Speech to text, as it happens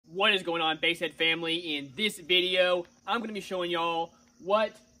What is going on, Basehead family? In this video, I'm going to be showing y'all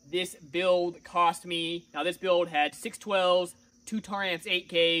what this build cost me. Now, this build had 6 12s, 2 Taramps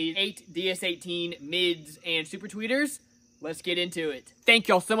 8Ks, 8 DS18 mids, and super tweeters. Let's get into it. Thank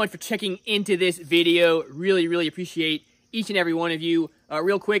y'all so much for checking into this video. Really appreciate each and every one of you.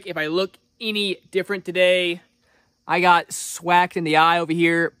 Real quick, if I look any different today, I got swacked in the eye over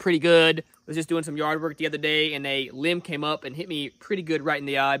here pretty good. Was just doing some yard work the other day and a limb came up and hit me pretty good right in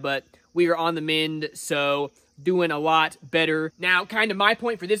the eye, but we are on the mend, so doing a lot better. Now, kind of my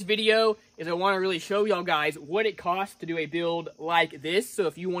point for this video is I want to really show y'all guys what it costs to do a build like this. So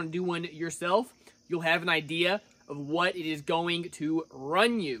if you want to do one yourself, you'll have an idea of what it is going to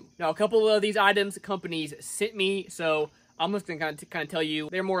run you. Now, a couple of these items companies sent me, so I'm just going to kind of tell you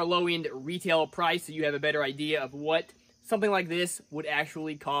they're more low-end retail price, so you have a better idea of what something like this would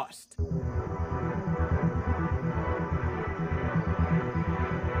actually cost.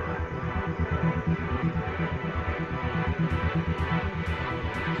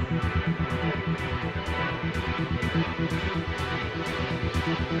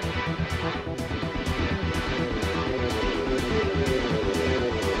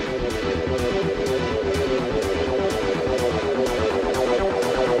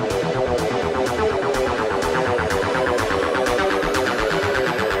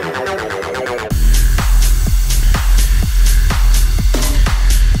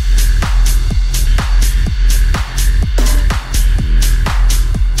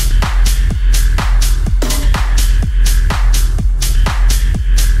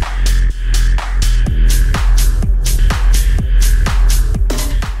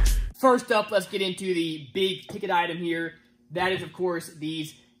 First up, let's get into the big ticket item here. That is, of course,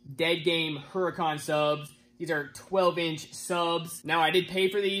 these Dead Game Huracan subs. These are 12-inch subs. Now, I did pay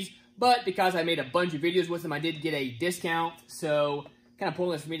for these, but because I made a bunch of videos with them, I did get a discount. So, kind of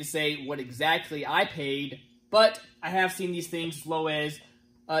pointless for me to say what exactly I paid. But I have seen these things as low as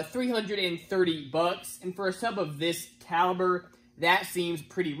 $330. And for a sub of this caliber, that seems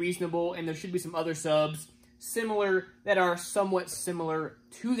pretty reasonable. And there should be some other subs similar that are somewhat similar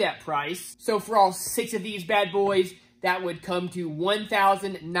to that price. So for all 6 of these bad boys, that would come to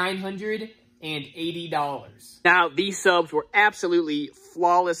 $1,980. Now, these subs were absolutely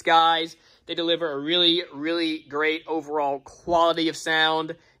flawless, guys. They deliver a really great overall quality of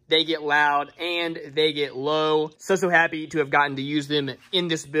sound. They get loud and they get low. So happy to have gotten to use them in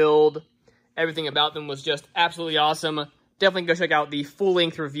this build. Everything about them was just absolutely awesome. Definitely go check out the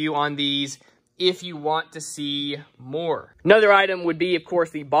full-length review on these if you want to see more. Another item would be, of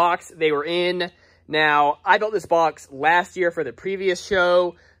course, the box they were in. Now, I built this box last year for the previous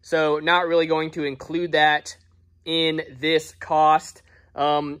show, so not really going to include that in this cost.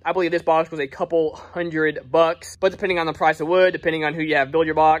 I believe this box was a couple $100, but depending on the price of wood, depending on who you have build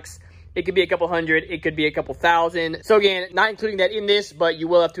your box, it could be a couple hundred, it could be a couple thousand. So again, not including that in this, but you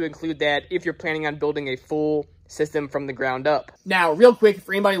will have to include that if you're planning on building a full system from the ground up. Now, real quick,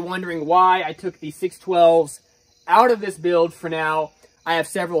 for anybody wondering why I took the 612s out of this build for now, I have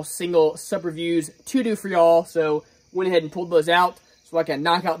several single sub reviews to do for y'all, so went ahead and pulled those out so I can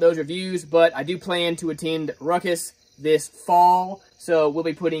knock out those reviews, but I do plan to attend Ruckus this fall, so we'll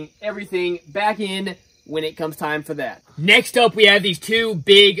be putting everything back in when it comes time for that. Next up, we have these 2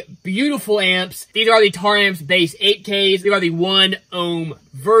 big, beautiful amps. These are the Taramps Base 8Ks. They are the 1 ohm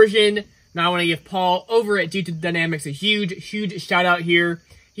version. Now, I want to give Paul over at G2 Dynamics a huge shout out here.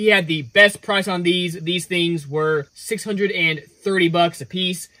 He had the best price on these. These things were $630 a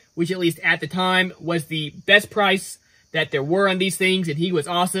piece, which at least at the time was the best price that there were on these things, and he was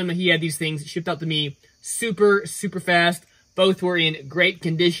awesome. He had these things shipped out to me super fast. Both were in great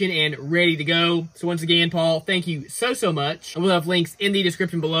condition and ready to go. So once again, Paul, thank you so much. And we'll have links in the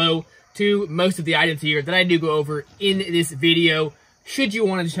description below to most of the items here that I do go over in this video, should you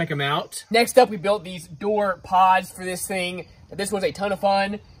want to check them out. Next up, we built these door pods for this thing. This was a ton of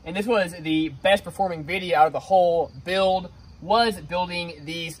fun, and this was the best performing video out of the whole build, was building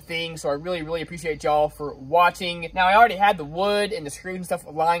these things, so I really appreciate y'all for watching. Now, I already had the wood and the screws and stuff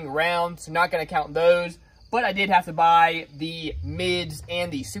lying around, so not going to count those, but I did have to buy the mids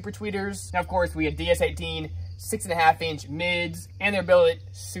and the super tweeters. Now, of course, we had DS18 6.5-inch mids, and they're built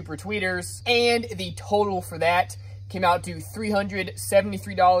super tweeters, and the total for that came out to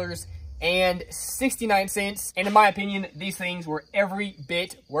 $373.69, and in my opinion, these things were every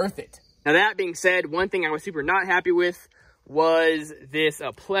bit worth it. Now, that being said, one thing I was super not happy with was this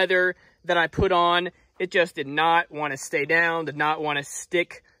pleather that I put on. It just did not want to stay down, did not want to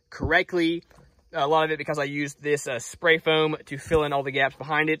stick correctly. A lot of it because I used this spray foam to fill in all the gaps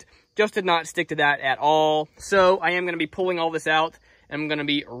behind it. Just did not stick to that at all. So I am going to be pulling all this out I'm going to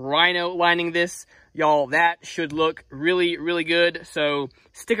be rhino lining this. Y'all, that should look really, really good. So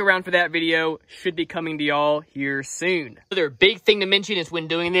stick around for that video. Should be coming to y'all here soon. Another big thing to mention is when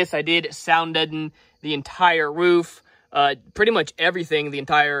doing this, I did sound deaden the entire roof, pretty much everything, the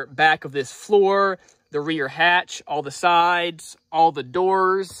entire back of this floor, the rear hatch, all the sides, all the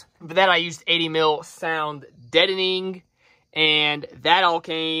doors. For that, I used 80 mil sound deadening, and that all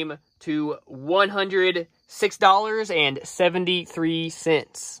came to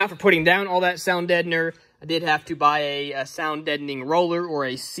 $106.73. Now for putting down all that sound deadener, I did have to buy a sound deadening roller or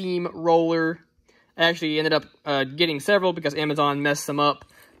a seam roller. I actually ended up getting several because Amazon messed them up,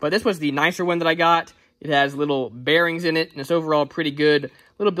 but this was the nicer one that I got. It has little bearings in it, and it's overall pretty good,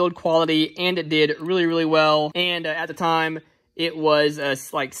 little build quality, and it did really, really well. And at the time, it was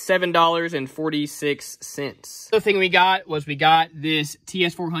like $7.46. The other thing we got was this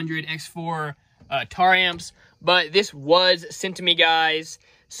TS400 X4 Taramps, but this was sent to me, guys,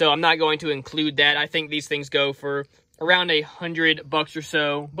 so I'm not going to include that. I think these things go for around $100 or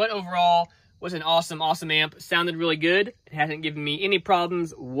so, but overall was an awesome amp. Sounded really good. It hasn't given me any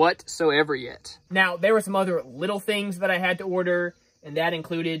problems whatsoever yet. Now, there were some other little things that I had to order, and that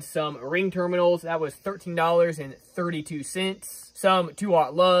included some ring terminals. That was $13.32. Some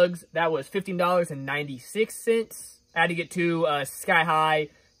 2-watt lugs. That was $15.96. I had to get two sky-high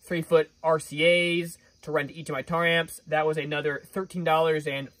 3-foot RCAs to run to each of my Taramps. That was another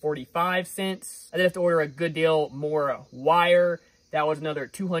 $13.45. I did have to order a good deal more wire. That was another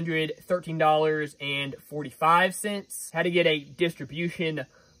 $213.45. Had to get a distribution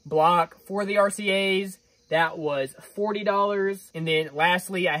block for the RCAs. That was $40. And then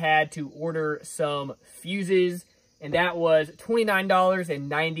lastly, I had to order some fuses, and that was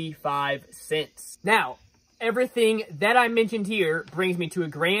 $29.95. Now, everything that I mentioned here brings me to a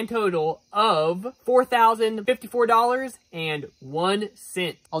grand total of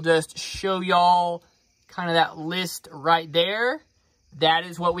 $4,054.01. I'll just show y'all kind of that list right there. That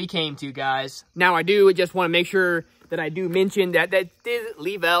is what we came to, guys. Now, I do just want to make sure that I do mention that did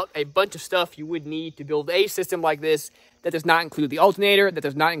leave out a bunch of stuff you would need to build a system like this. That does not include the alternator, that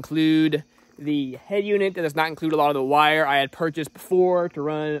does not include the head unit, that does not include a lot of the wire I had purchased before to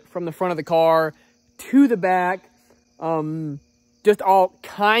run from the front of the car to the back. Just all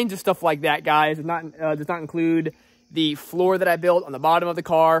kinds of stuff like that, guys. Does not include the floor that I built on the bottom of the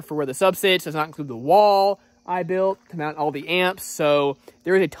car for where the sub sits. Does not include the wall I built to mount all the amps. So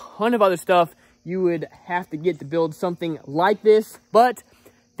there is a ton of other stuff you would have to get to build something like this, but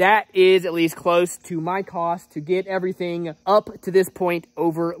that is at least close to my cost to get everything up to this point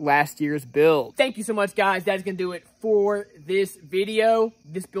over last year's build. Thank you so much, guys. That's gonna do it for this video.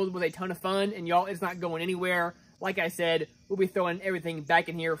 This build was a ton of fun, and y'all, it's not going anywhere. Like I said, we'll be throwing everything back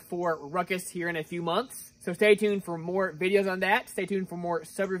in here for Ruckus here in a few months. So stay tuned for more videos on that. Stay tuned for more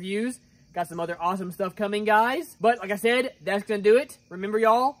sub reviews. Got some other awesome stuff coming, guys. But like I said, that's gonna do it. Remember,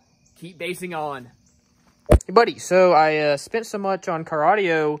 y'all, keep basing on. Hey, buddy, so I spent so much on car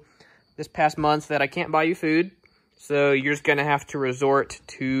audio this past month that I can't buy you food. So you're just going to have to resort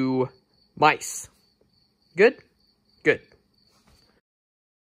to mice. Good?